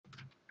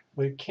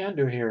what you can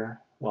do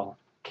here, well,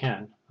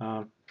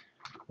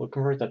 we'll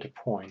convert that to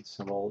points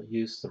and we'll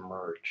use the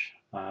merge.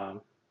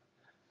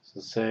 So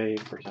say,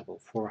 for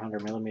example,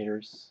 400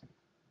 millimeters.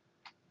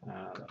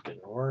 That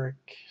didn't work,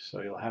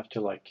 so you'll have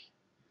to like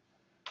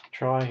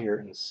try here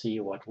and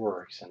see what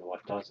works and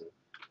what doesn't.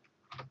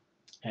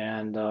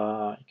 And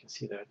you can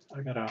see that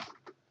I gotta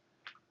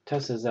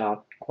test this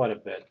out quite a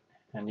bit,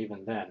 and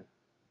even then,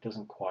 it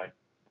doesn't quite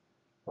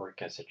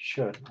work as it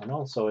should. And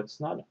also, it's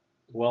not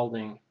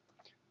welding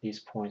these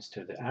points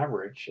to the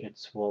average,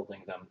 it's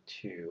welding them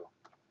to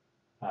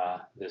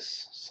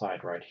this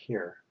side right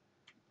here.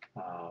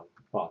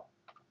 Well,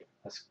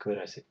 as good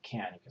as it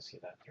can. You can see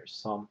that there's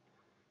some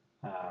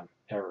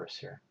errors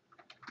here.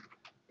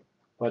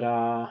 But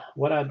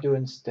what I do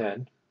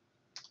instead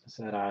is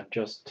that I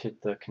just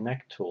hit the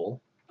connect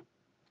tool,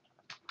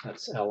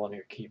 that's L on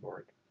your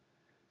keyboard,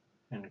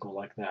 and go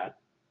like that.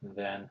 And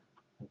then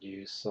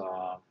use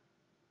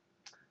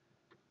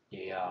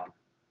the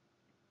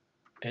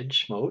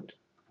edge mode,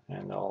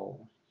 and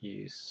I'll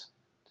use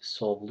the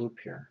solve loop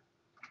here.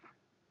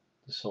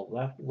 The solve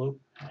left loop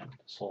and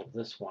solve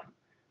this one.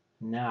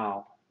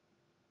 Now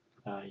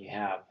you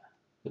have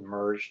the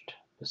merged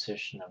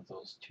position of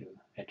those two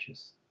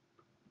edges.